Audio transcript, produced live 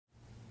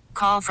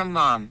Call from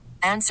mom.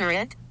 Answer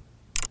it.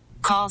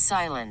 Call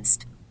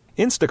silenced.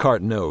 Instacart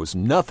knows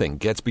nothing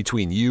gets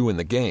between you and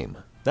the game.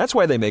 That's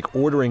why they make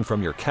ordering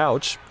from your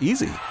couch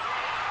easy.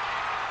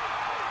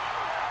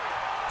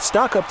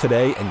 Stock up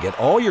today and get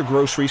all your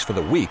groceries for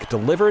the week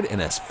delivered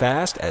in as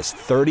fast as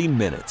 30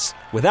 minutes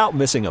without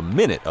missing a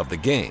minute of the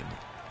game.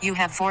 You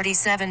have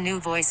 47 new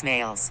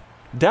voicemails.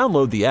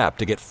 Download the app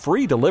to get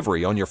free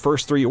delivery on your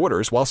first 3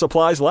 orders while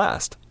supplies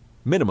last.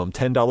 Minimum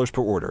 $10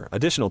 per order.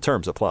 Additional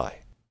terms apply.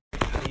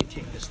 How do you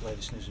take this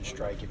latest news and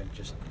strike, given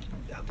just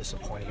how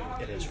disappointing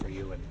it is for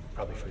you and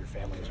probably for your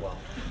family as well?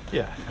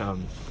 Yeah,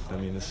 I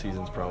mean, this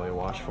season's probably a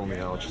wash for me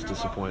now, which is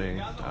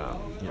disappointing. I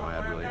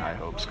had really high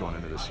hopes going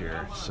into this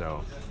year,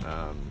 so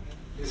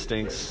it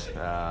stinks.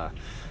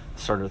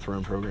 Started a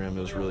throwing program.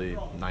 It was really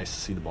nice to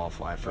see the ball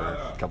fly for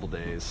a couple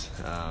days.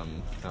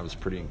 I was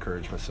pretty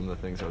encouraged by some of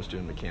the things I was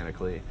doing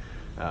mechanically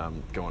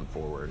going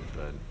forward,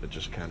 but it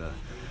just kind of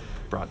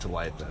brought to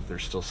light that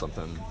there's still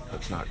something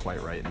that's not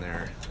quite right in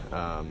there.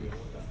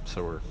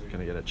 So we're going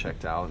to get it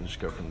checked out and just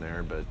go from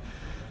there. But,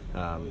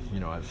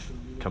 I've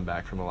come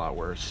back from a lot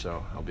worse,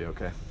 so I'll be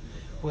okay.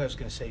 Well, I was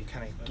going to say, you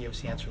kind of gave us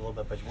the answer a little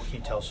bit, but what can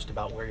you tell us just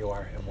about where you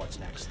are and what's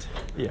next?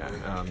 Yeah,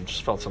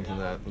 just felt something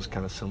that was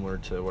kind of similar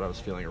to what I was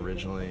feeling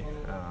originally.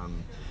 I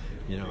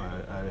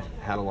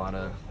had a lot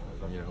of,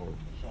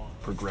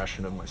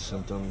 progression of my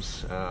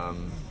symptoms.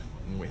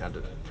 And we had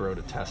to throw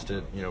to test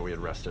it. We had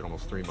rested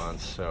almost 3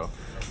 months, so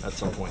at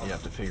some point you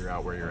have to figure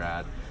out where you're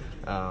at.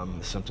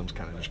 The symptoms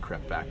kind of just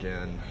crept back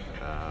in,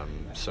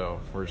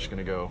 so we're just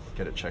going to go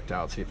get it checked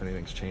out, see if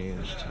anything's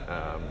changed,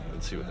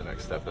 and see what the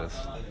next step is.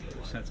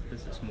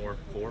 Is this more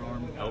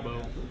forearm,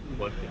 elbow?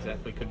 What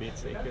exactly could be at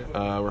stake here?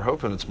 We're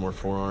hoping it's more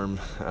forearm.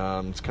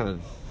 It's kind of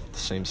the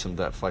same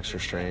that flexor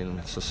strain.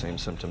 It's the same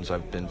symptoms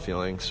I've been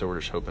feeling, so we're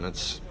just hoping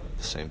it's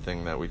the same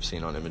thing that we've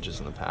seen on images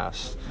in the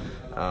past.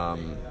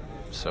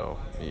 So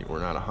we're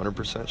not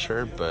 100%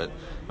 sure, but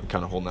I'm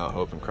kind of holding out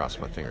hope and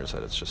crossing my fingers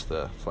that it's just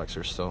the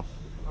flexor still.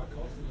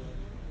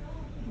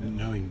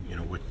 Knowing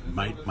what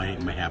might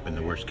happen,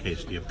 the worst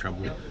case, do you have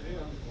trouble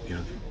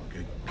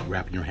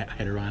wrapping your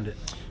head around it?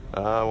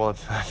 Well,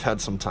 I've had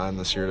some time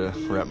this year to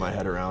wrap my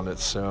head around it,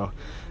 so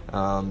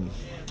I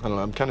don't know.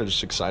 I'm kind of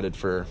just excited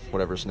for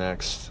whatever's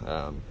next.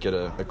 Get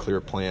a clear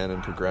plan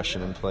and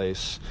progression in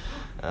place.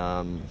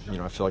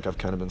 I feel like I've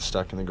kind of been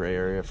stuck in the gray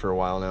area for a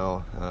while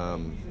now,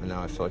 and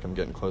now I feel like I'm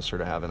getting closer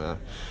to having a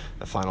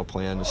final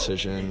plan,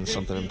 decision,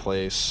 something in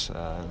place.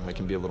 I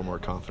can be a little more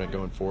confident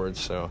going forward.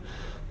 So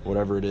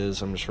whatever it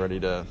is, I'm just ready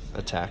to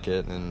attack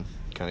it and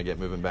kind of get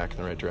moving back in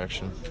the right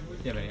direction. Do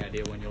you have any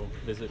idea when you'll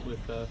visit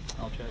with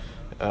Alchek?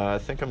 I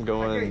think I'm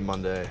going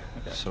Monday,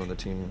 so when the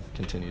team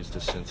continues to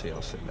Cincy,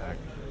 I'll sit back.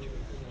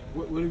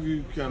 What have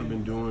you kind of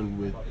been doing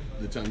with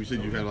the time? You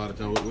said you've had a lot of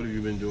time. What have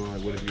you been doing?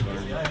 What have you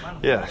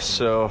learned? Yeah,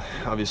 so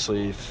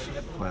obviously if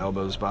my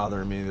elbow's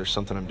bothering me, there's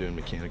something I'm doing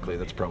mechanically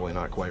that's probably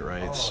not quite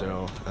right.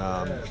 So,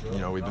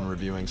 we've been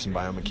reviewing some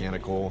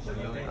biomechanical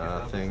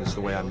things,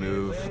 the way I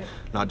move,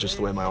 not just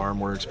the way my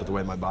arm works, but the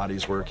way my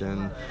body's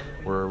working.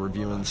 We're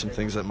reviewing some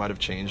things that might have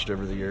changed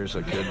over the years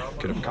that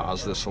could have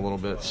caused this a little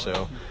bit.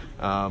 So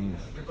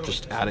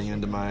just adding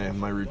into my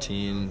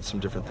routine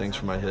some different things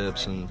for my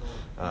hips and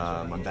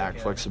my back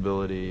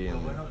flexibility, and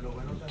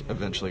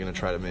eventually going to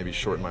try to maybe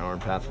shorten my arm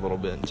path a little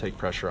bit and take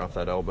pressure off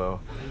that elbow.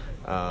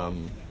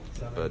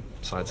 But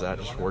besides that,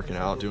 just working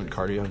out, doing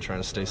cardio, and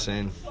trying to stay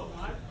sane.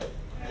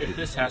 If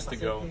this has to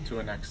go to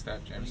a next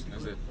step, Jameson,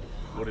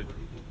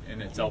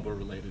 and it's elbow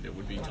related, it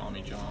would be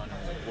Tommy John,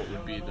 or what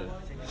would be the...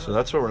 So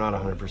that's what we're not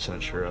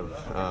 100% sure of.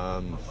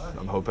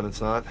 I'm hoping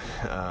it's not.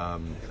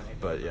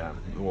 But yeah,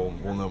 we'll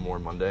know more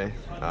Monday.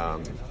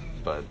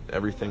 But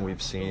everything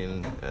we've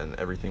seen and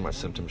everything my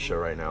symptoms show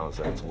right now is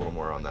that it's a little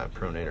more on that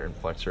pronator and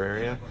flexor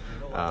area.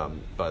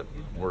 But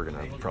we're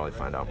going to probably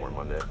find out more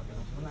Monday.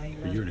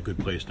 But you're in a good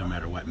place no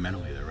matter what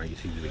mentally, though, right? You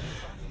seem to be...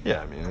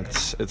 Yeah, I mean,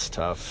 it's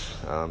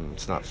tough.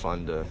 It's not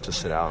fun to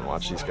sit out and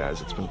watch these guys.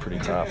 It's been pretty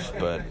tough.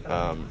 But,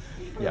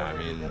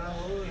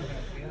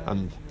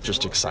 I'm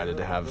just excited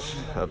to have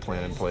a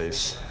plan in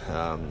place.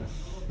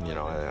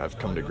 I've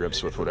come to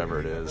grips with whatever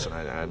it is, and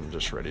I'm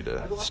just ready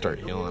to start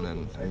healing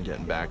and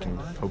getting back and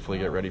hopefully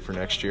get ready for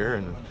next year.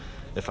 And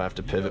if I have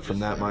to pivot from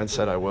that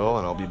mindset, I will,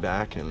 and I'll be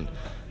back. And,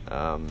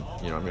 I'm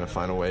going to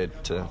find a way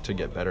to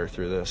get better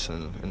through this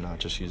and not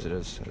just use it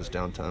as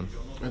downtime.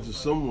 As a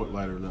somewhat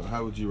lighter note,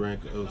 how would you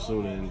rank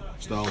Osuna and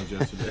Stallings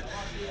yesterday?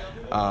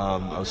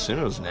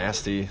 Osuna was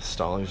nasty.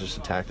 Stallings just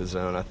attacked the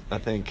zone. I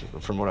think,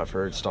 from what I've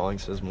heard,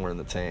 Stallings is more in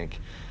the tank.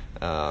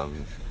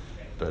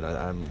 But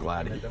I'm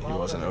glad he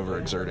wasn't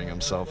overexerting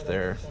himself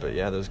there. But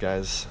yeah, those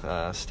guys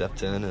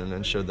stepped in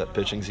and showed that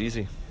pitching's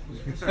easy.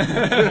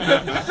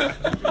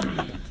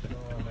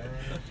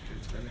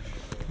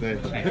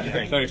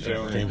 Thanks,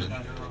 Joe.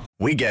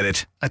 We get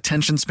it.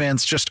 Attention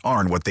spans just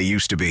aren't what they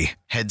used to be.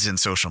 Heads in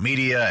social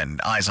media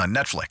and eyes on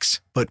Netflix.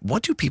 But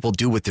what do people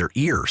do with their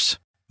ears?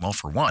 Well,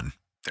 for one,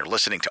 they're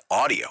listening to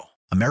audio.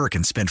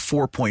 Americans spend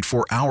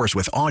 4.4 hours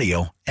with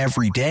audio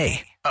every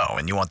day. Oh,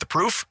 and you want the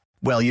proof?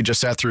 Well, you just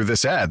sat through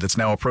this ad that's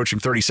now approaching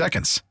 30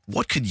 seconds.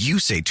 What could you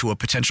say to a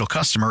potential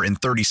customer in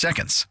 30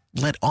 seconds?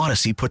 Let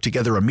Odyssey put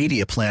together a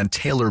media plan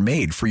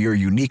tailor-made for your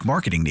unique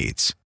marketing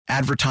needs.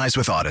 Advertise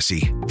with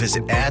Odyssey.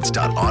 Visit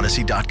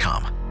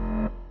ads.odyssey.com.